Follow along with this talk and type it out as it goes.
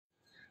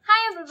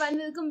everyone,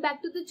 welcome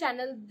back to the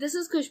channel. This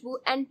is Khushboo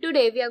and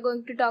today we are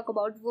going to talk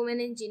about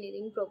Women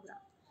Engineering Program.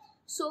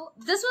 So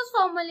this was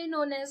formerly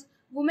known as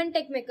Women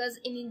Techmakers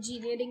in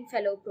Engineering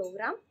Fellow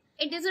Program.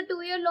 It is a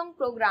 2-year-long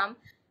program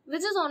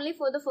which is only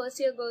for the first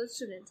year girl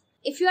students.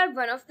 If you are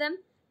one of them,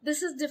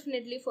 this is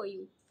definitely for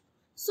you.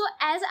 So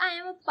as I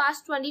am a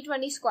past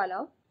 2020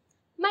 scholar,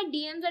 my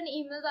DMs and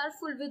emails are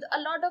full with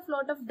a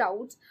lot of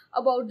doubts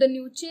about the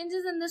new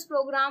changes in this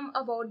program,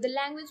 about the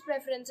language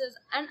preferences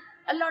and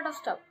a lot of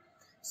stuff.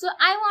 So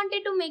I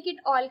wanted to make it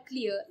all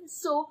clear.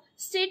 So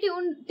stay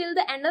tuned till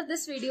the end of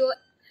this video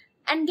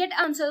and get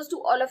answers to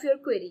all of your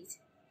queries.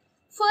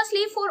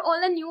 Firstly, for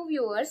all the new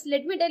viewers,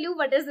 let me tell you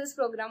what is this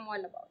program all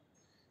about.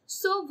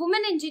 So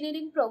Women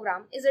Engineering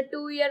Program is a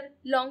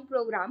 2-year-long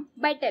program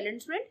by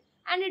TalentSprint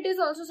and it is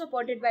also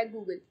supported by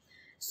Google.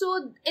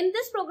 So in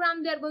this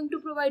program, they are going to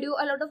provide you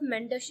a lot of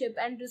mentorship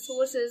and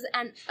resources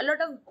and a lot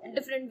of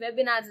different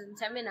webinars and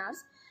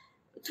seminars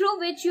through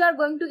which you are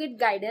going to get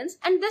guidance,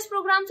 and this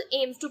program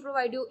aims to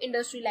provide you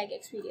industry-like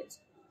experience.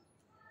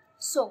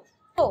 So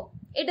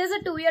it is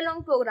a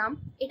 2-year-long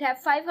program. It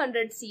has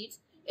 500 seats.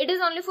 It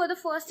is only for the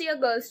first year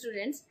girl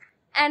students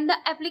and the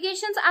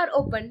applications are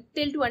open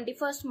till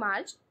 21st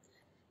March.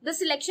 The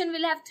selection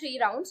will have 3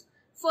 rounds.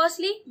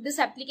 Firstly, this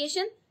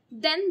application,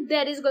 then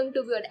there is going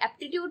to be an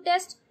aptitude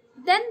test,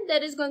 then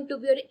there is going to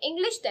be an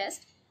English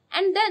test,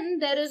 and then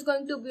there is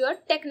going to be a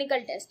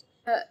technical test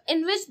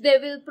in which they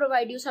will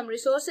provide you some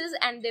resources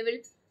and they will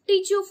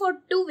teach you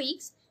for 2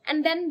 weeks,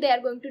 and then they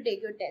are going to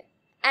take your test.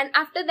 And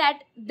after that,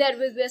 there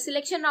will be a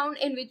selection round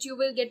in which you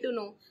will get to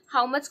know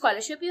how much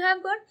scholarship you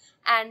have got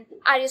and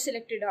are you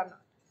selected or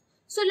not.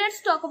 So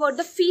let's talk about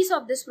the fees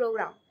of this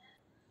program.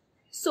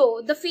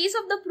 So the fees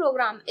of the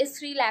program is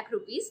 3 lakh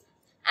rupees.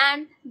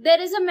 And there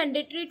is a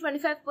mandatory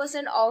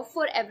 25% off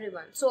for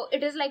everyone. So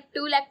it is like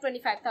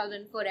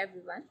 2,25,000 for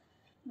everyone.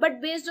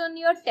 But based on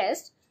your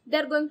test, they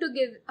are going to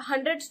give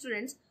 100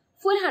 students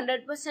full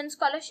 100%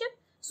 scholarship.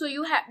 So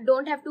you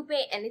don't have to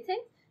pay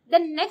anything. The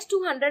next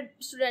 200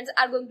 students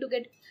are going to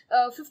get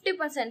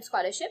 50%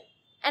 scholarship.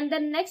 And the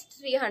next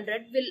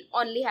 300 will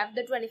only have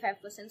the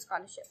 25%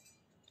 scholarship.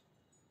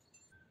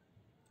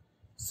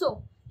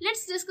 So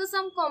let's discuss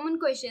some common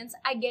questions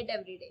I get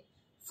every day.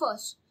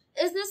 First,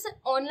 is this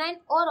online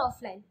or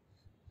offline?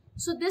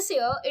 So this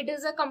year it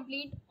is a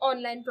complete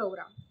online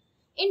program.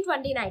 In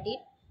 2019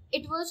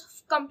 it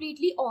was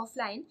completely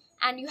offline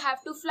and you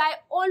have to fly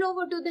all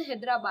over to the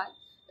Hyderabad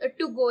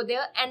to go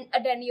there and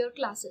attend your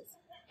classes.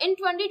 In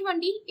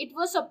 2020 it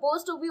was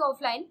supposed to be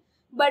offline,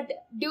 but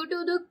due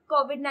to the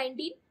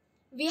COVID-19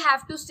 we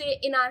have to stay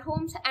in our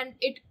homes and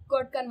it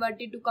got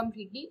converted to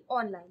completely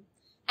online.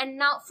 And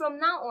now from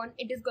now on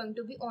it is going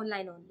to be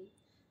online only.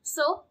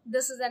 So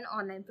this is an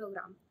online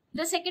program.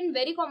 The second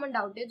very common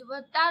doubt is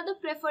what are the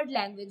preferred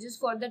languages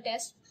for the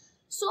test?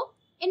 So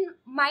in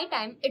my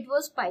time it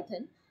was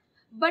Python,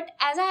 but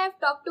as I have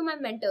talked to my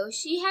mentor,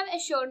 she have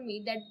assured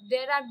me that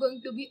there are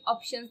going to be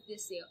options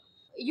this year.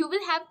 You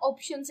will have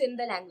options in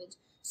the language,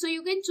 so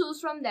you can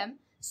choose from them.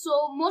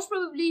 So most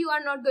probably you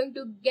are not going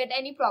to get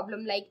any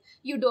problem like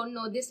you don't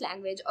know this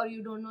language or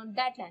you don't know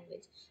that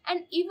language.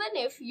 And even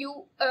if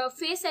you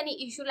face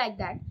any issue like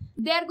that,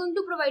 they are going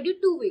to provide you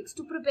 2 weeks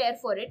to prepare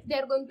for it. They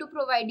are going to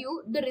provide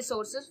you the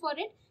resources for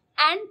it,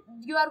 and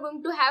you are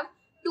going to have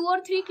 2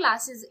 or 3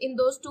 classes in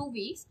those 2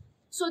 weeks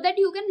so that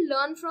you can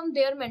learn from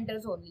their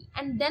mentors only,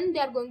 and then they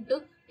are going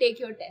to take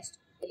your test.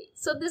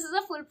 So this is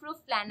a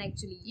foolproof plan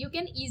actually. You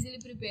can easily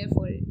prepare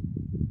for it.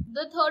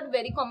 The third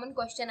very common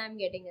question I'm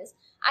getting is,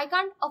 I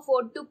can't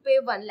afford to pay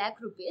 1 lakh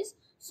rupees.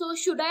 So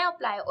should I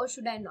apply or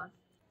should I not?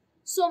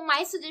 So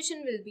my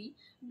suggestion will be,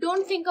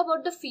 don't think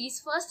about the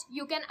fees first.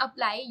 You can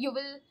apply. You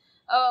will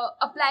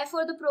apply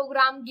for the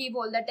program, give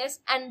all the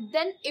tests, and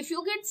then if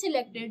you get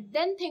selected,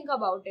 then think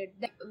about it,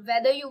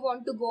 whether you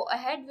want to go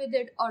ahead with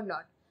it or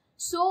not.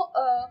 So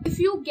if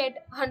you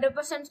get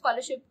 100%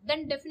 scholarship,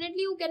 then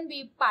definitely you can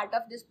be part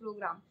of this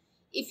program.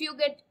 If you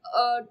get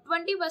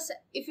 20%,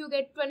 if you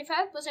get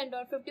 25%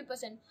 or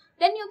 50%,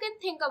 then you can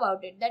think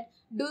about it, that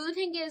do you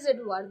think is it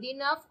worthy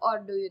enough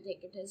or do you think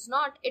it is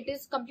not? It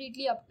is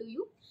completely up to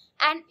you.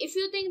 And if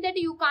you think that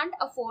you can't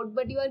afford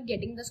but you are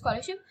getting the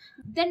scholarship,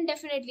 then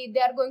definitely they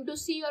are going to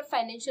see your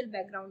financial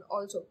background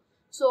also.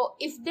 So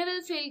if they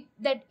will feel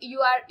that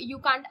you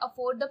can't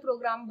afford the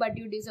program but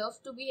you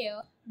deserve to be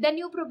here, then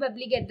you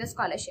probably get the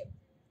scholarship.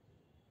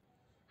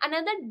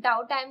 Another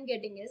doubt I am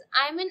getting is,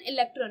 I am in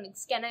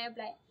electronics, can I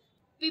apply?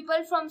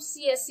 People from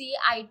CSE,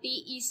 IT,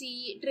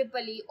 ECE,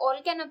 EEE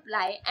all can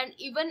apply, and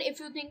even if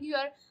you think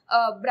your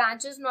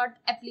branch is not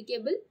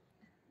applicable,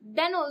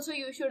 then also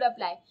you should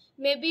apply.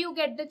 Maybe you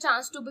get the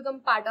chance to become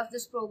part of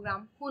this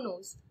program, who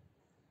knows.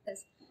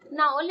 Yes.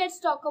 Now let's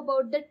talk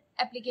about the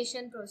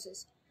application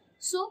process.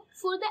 So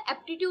for the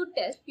aptitude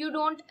test, you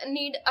don't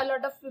need a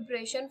lot of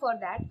preparation for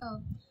that.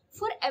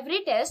 For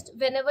every test,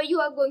 whenever you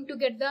are going to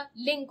get the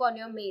link on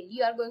your mail,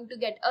 you are going to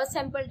get a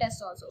sample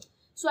test also.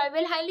 So I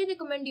will highly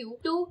recommend you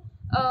to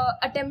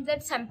attempt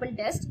that sample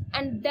test,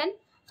 and then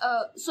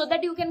so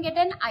that you can get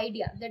an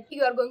idea that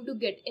you are going to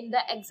get in the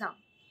exam.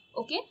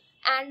 Okay,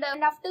 And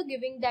after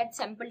giving that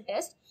sample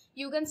test,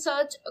 you can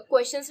search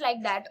questions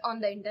like that on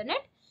the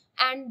internet,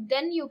 and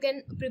then you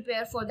can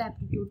prepare for the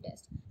aptitude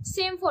test.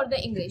 Same for the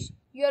English,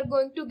 you are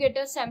going to get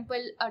a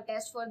sample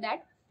test for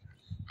that.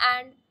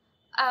 And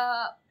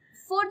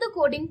for the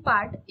coding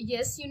part,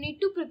 yes, you need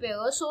to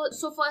prepare.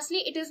 So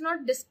firstly, it is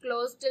not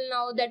disclosed till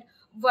now that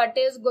what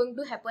is going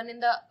to happen in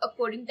the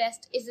coding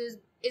test. Is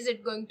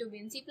it going to be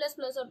in C++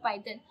 or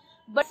Python?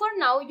 But for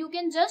now, you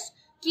can just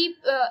keep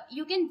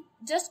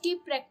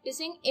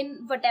practicing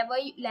in whatever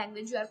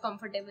language you are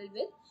comfortable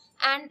with.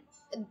 And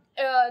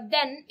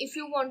then if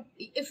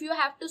you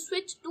have to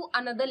switch to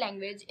another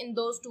language in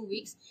those 2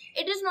 weeks,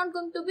 it is not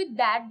going to be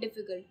that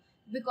difficult,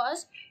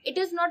 because it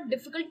is not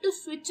difficult to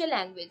switch a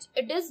language,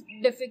 it is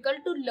difficult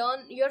to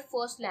learn your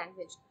first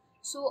language.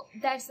 So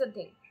that's the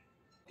thing.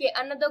 Okay,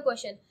 another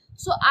question.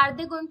 So are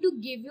they going to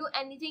give you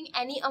anything,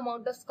 any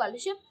amount of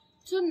scholarship?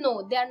 So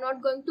no, they are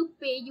not going to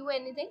pay you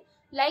anything.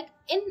 Like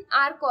in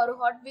our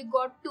cohort, we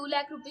got 2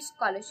 lakh rupees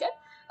scholarship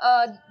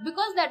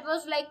because that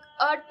was like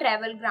a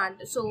travel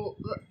grant. So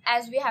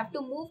as we have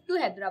to move to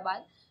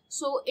Hyderabad,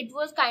 so it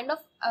was kind of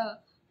a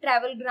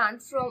travel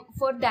grant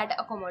for that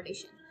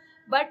accommodation.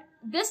 But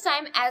this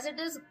time, as it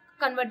is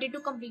converted to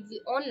completely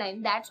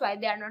online, that's why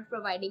they are not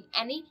providing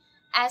any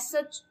as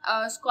such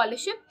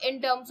scholarship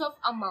in terms of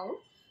amount.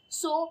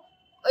 So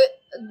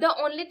the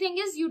only thing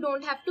is you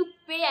don't have to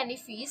pay any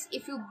fees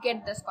if you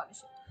get the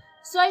scholarship.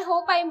 So I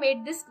hope I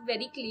made this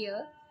very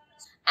clear,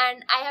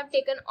 and I have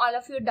taken all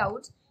of your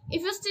doubts.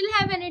 If you still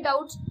have any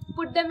doubts,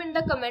 put them in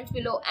the comments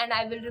below and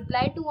I will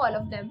reply to all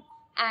of them.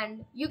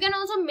 And you can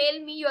also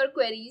mail me your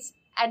queries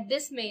at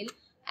this mail,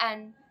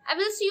 and I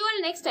will see you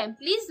all next time.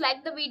 Please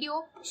like the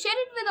video, share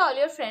it with all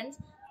your friends,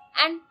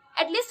 and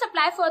at least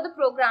apply for the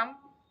program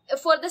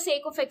for the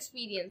sake of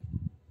experience.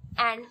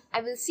 And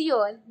I will see you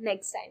all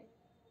next time.